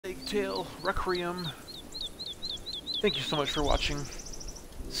Tale, Requiem. Thank you so much for watching.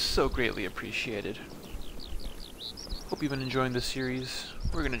 So greatly appreciated. Hope you've been enjoying this series.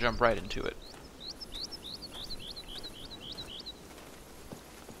 We're gonna jump right into it.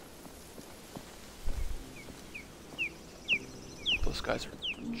 Those guys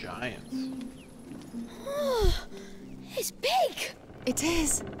are giants. It's big! It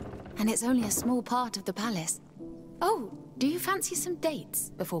is. And it's only a small part of the palace. Oh, do you fancy some dates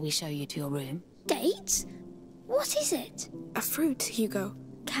before we show you to your room? Dates? What is it? A fruit, Hugo.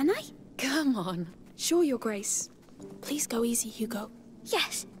 Can I? Come on. Sure, Your Grace. Please go easy, Hugo.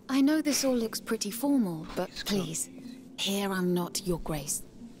 Yes. I know this all looks pretty formal, but please, here I'm not Your Grace.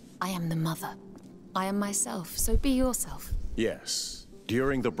 I am the mother. I am myself, so be yourself. Yes.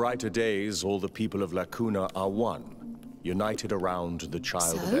 During the brighter days, all the people of La Cuna are one, united around the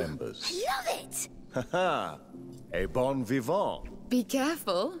Child of Embers. I love it! Haha! Et bon vivant. Be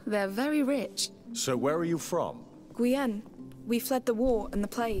careful, they're very rich. So where are you from? Guyenne. We fled the war and the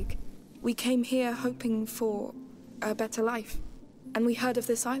plague. We came here hoping for a better life. And we heard of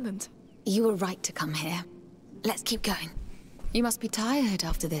this island. You were right to come here. Let's keep going. You must be tired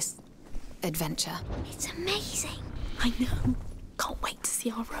after this adventure. It's amazing. I know. Can't wait to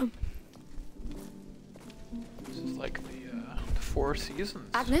see our room. This is like the Four Seasons.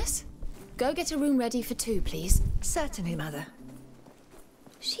 Agnes, go get a room ready for two, please. Certainly, Mother.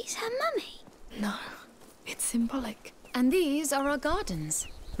 She's her mummy. No, it's symbolic. And these are our gardens.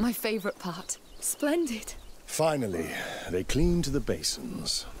 My favorite part. Splendid. Finally, they cleaned the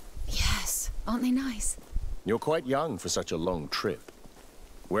basins. Yes, aren't they nice? You're quite young for such a long trip.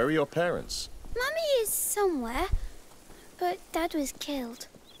 Where are your parents? Mummy is somewhere, but Dad was killed.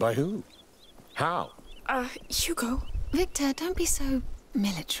 By who? How? Hugo. Victor, don't be so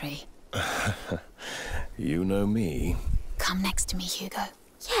military. You know me. Come next to me, Hugo.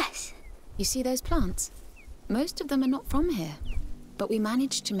 Yes. You see those plants? Most of them are not from here, but we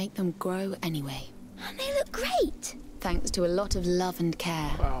managed to make them grow anyway. And they look great. Thanks to a lot of love and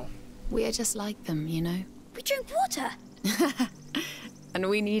care. Wow. We are just like them, you know? We drink water. And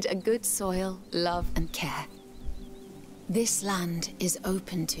we need a good soil, love and care. This land is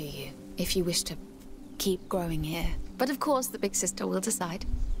open to you if you wish to keep growing here. But of course the big sister will decide.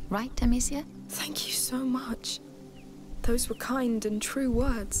 Right, Amicia? Thank you so much. Those were kind and true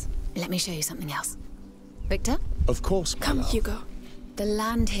words. Let me show you something else. Victor? Of course, my Come, love. Hugo. The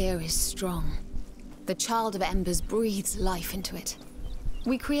land here is strong. The Child of Embers breathes life into it.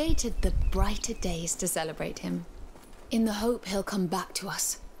 We created the brighter days to celebrate him, in the hope he'll come back to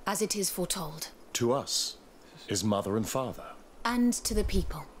us, as it is foretold. To us, his mother and father. And to the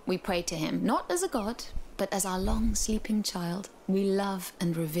people. We pray to him, not as a god, but as our long-sleeping child. We love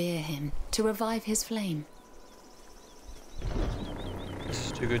and revere him, to revive his flame. This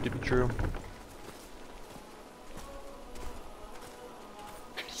is too good to be true.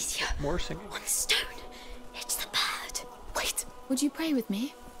 Amicia. More singing. On the stone. It's the bird. Wait, would you pray with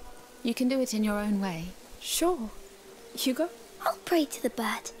me? You can do it in your own way. Sure. Hugo? I'll pray to the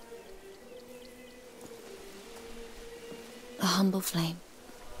bird. A humble flame,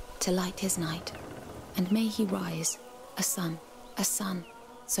 to light his night. And may he rise, a sun,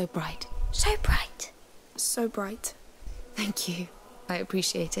 so bright. So bright. So bright. Thank you. I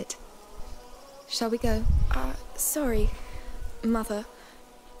appreciate it. Shall we go? Sorry, Mother.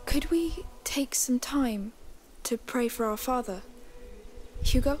 Could we take some time to pray for our father?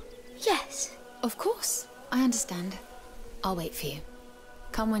 Hugo? Yes. Of course. I understand. I'll wait for you.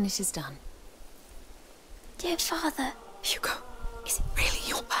 Come when it is done. Dear Father. Hugo, is it really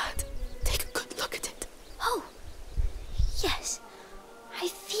your bird? Take a good look at it. Oh, yes. I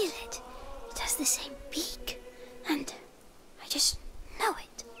feel it. It has the same beak. And I just know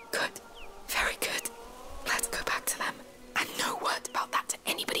it. Good. Very good. Let's go back to them. And no word about that to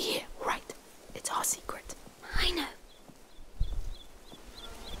anybody here, right? It's our secret. I know.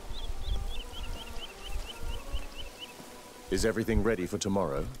 Is everything ready for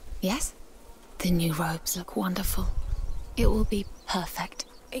tomorrow? Yes? The new robes look wonderful. It will be perfect.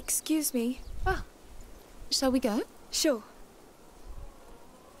 Excuse me. Oh. Shall we go? Sure.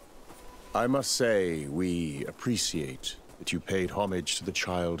 I must say, we appreciate that you paid homage to the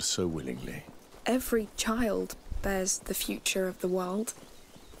child so willingly. Every child bears the future of the world.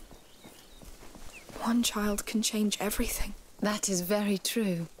 One child can change everything. That is very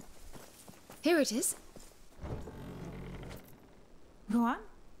true. Here it is. Go on.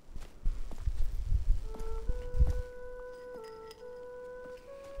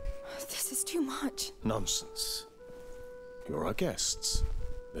 This is too much. Nonsense. You're our guests.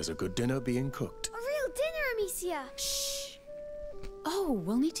 There's a good dinner being cooked. A real dinner, Amicia. Shh. Oh, Oh,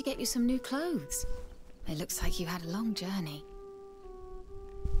 we'll need to get you some new clothes. It looks like you had a long journey.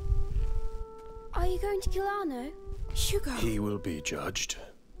 Are you going to kill Arno? Hugo! He will be judged.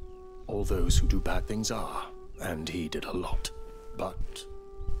 All those who do bad things are, and he did a lot. But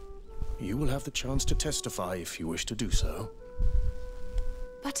you will have the chance to testify if you wish to do so.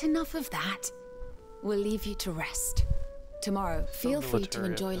 But enough of that. We'll leave you to rest. Tomorrow, feel free to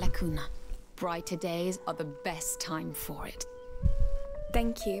enjoy La Cuna. Brighter days are the best time for it.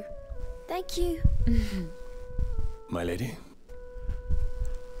 Thank you. Thank you. My lady?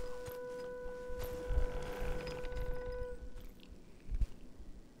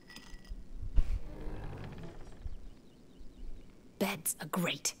 Beds are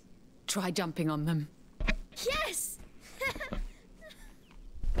great. Try jumping on them. Yes!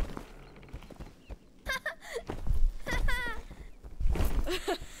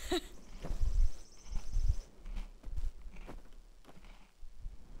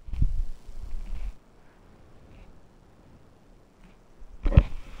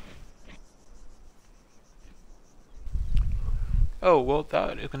 Oh, well,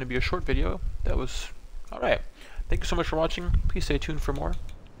 that is going to be a short video. That was... Alright. Thank you so much for watching. Please stay tuned for more.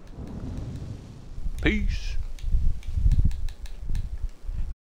 Peace.